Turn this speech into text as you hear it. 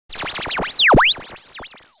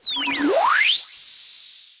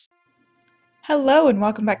Hello and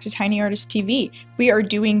welcome back to Tiny Artist TV. We are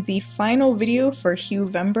doing the final video for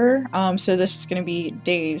Huevember. So this is going to be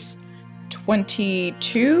days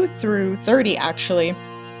 22 through 30 actually.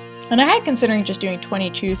 And I had considering just doing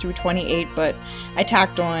 22 through 28, but I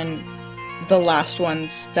tacked on the last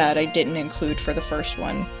ones that I didn't include for the first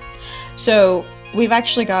one. So we've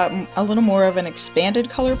actually got a little more of an expanded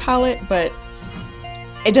color palette, but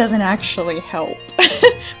it doesn't actually help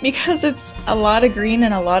because it's a lot of green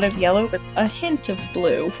and a lot of yellow with a hint of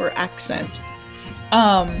blue for accent.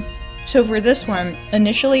 So for this one,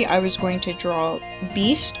 initially I was going to draw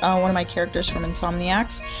Beast, one of my characters from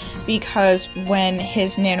Insomniacs, because when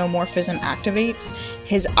his nanomorphism activates,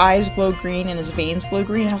 his eyes glow green and his veins glow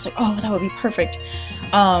green. I was like, oh, that would be perfect.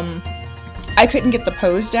 I couldn't get the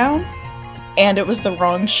pose down, and it was the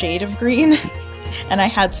wrong shade of green, and I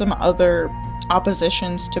had some other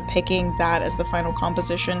oppositions to picking that as the final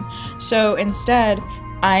composition. So instead,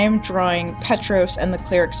 I am drawing Petros and the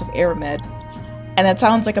Clerics of Aramid. And that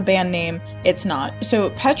sounds like a band name, it's not. So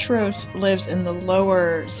Petros lives in the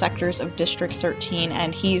lower sectors of District 13,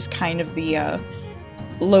 and he's kind of the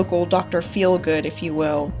local Dr. Feelgood, if you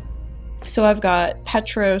will. So I've got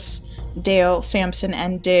Petros, Dale, Samson,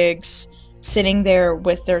 and Diggs sitting there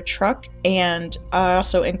with their truck, and I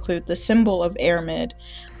also include the symbol of Aramid.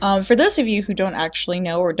 For those of you who don't actually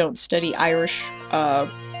know or don't study Irish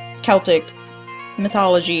Celtic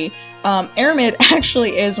mythology, Aramid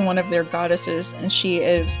actually is one of their goddesses, and she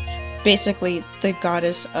is basically the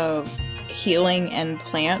goddess of healing and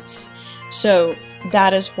plants. So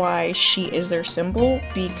that is why she is their symbol,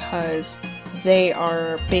 because they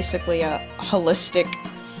are basically a holistic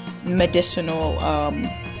medicinal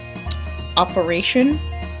operation,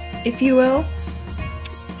 if you will.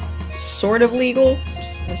 Sort of legal,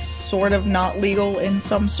 sort of not legal in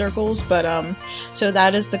some circles, but so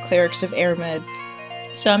that is the Clerics of Aramid.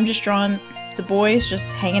 So I'm just drawing the boys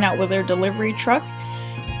just hanging out with their delivery truck,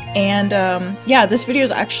 and yeah, this video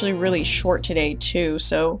is actually really short today too,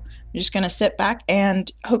 so I'm just gonna sit back and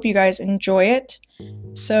hope you guys enjoy it.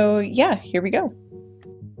 So yeah, here we go.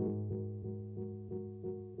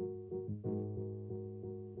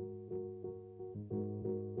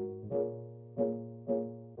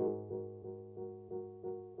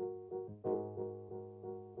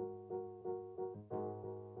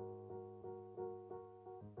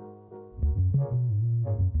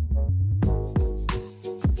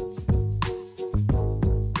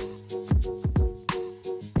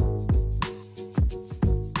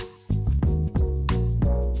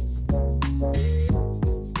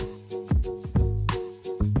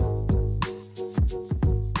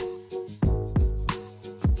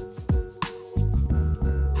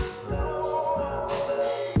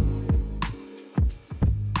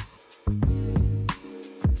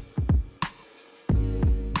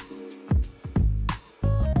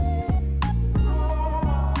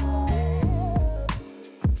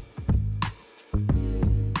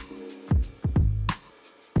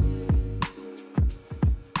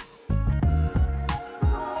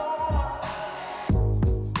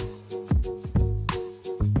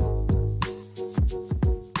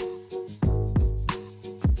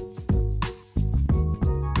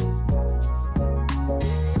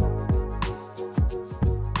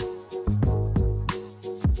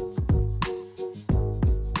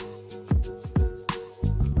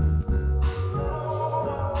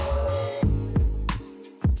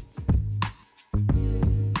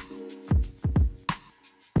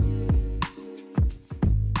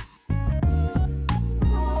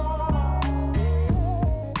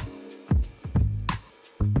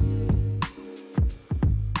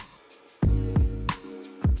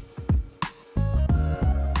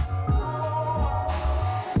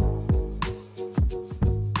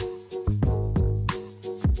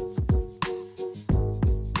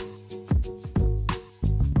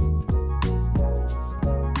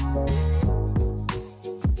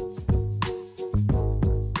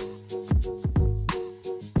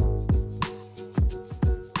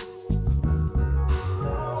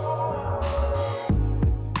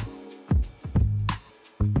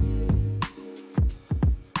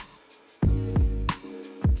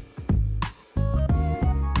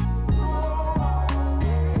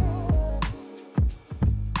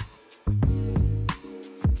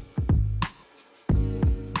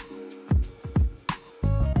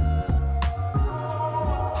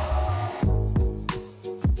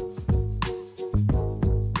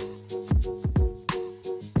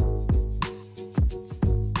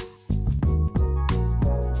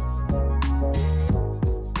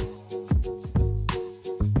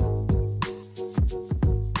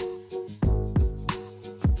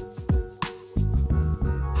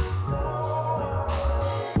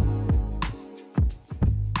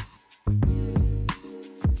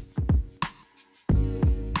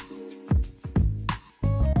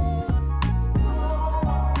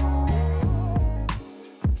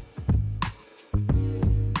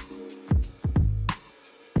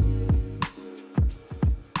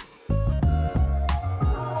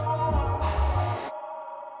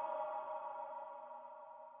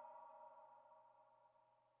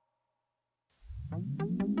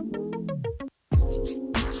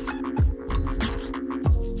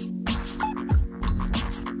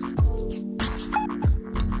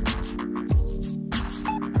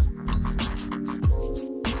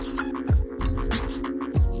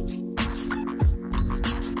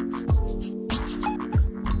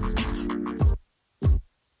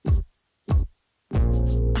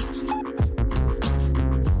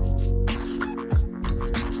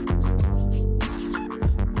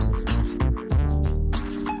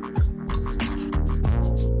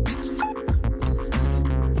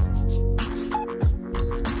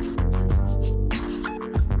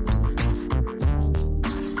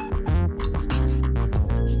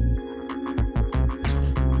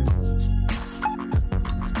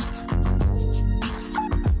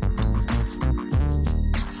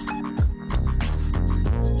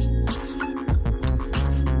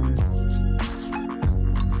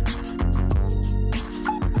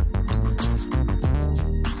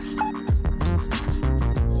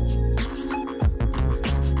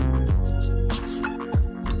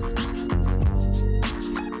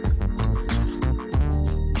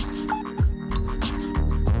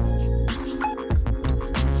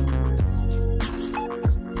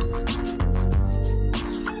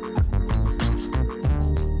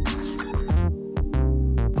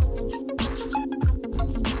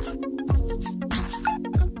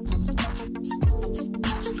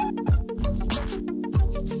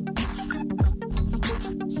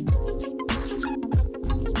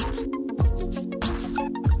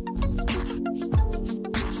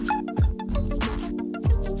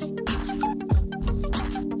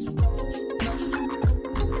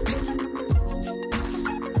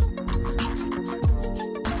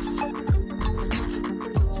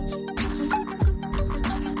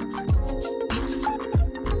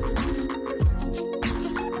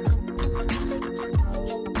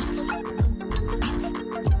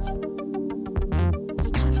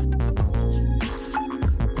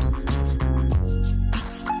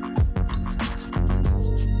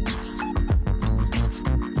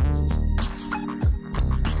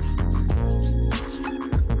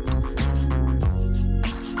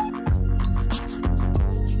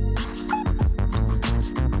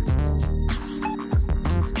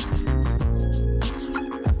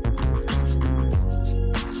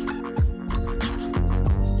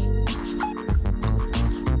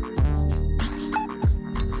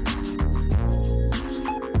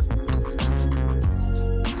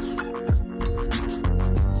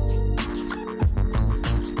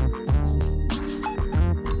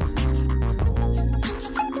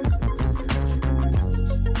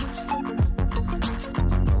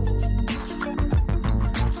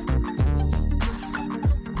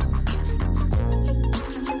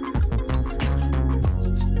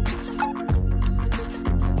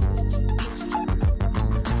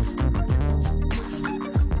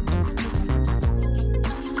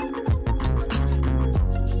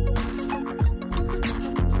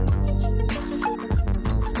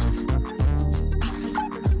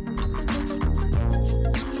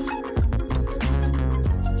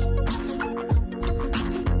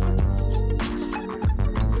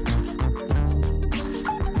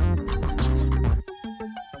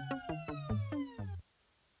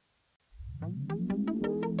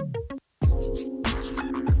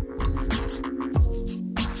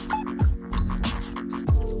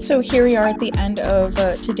 So here we are at the end of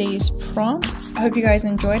today's prompt. I hope you guys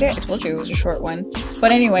enjoyed it. I told you it was a short one.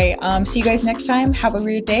 But anyway, see you guys next time. Have a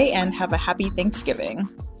weird day and have a happy Thanksgiving.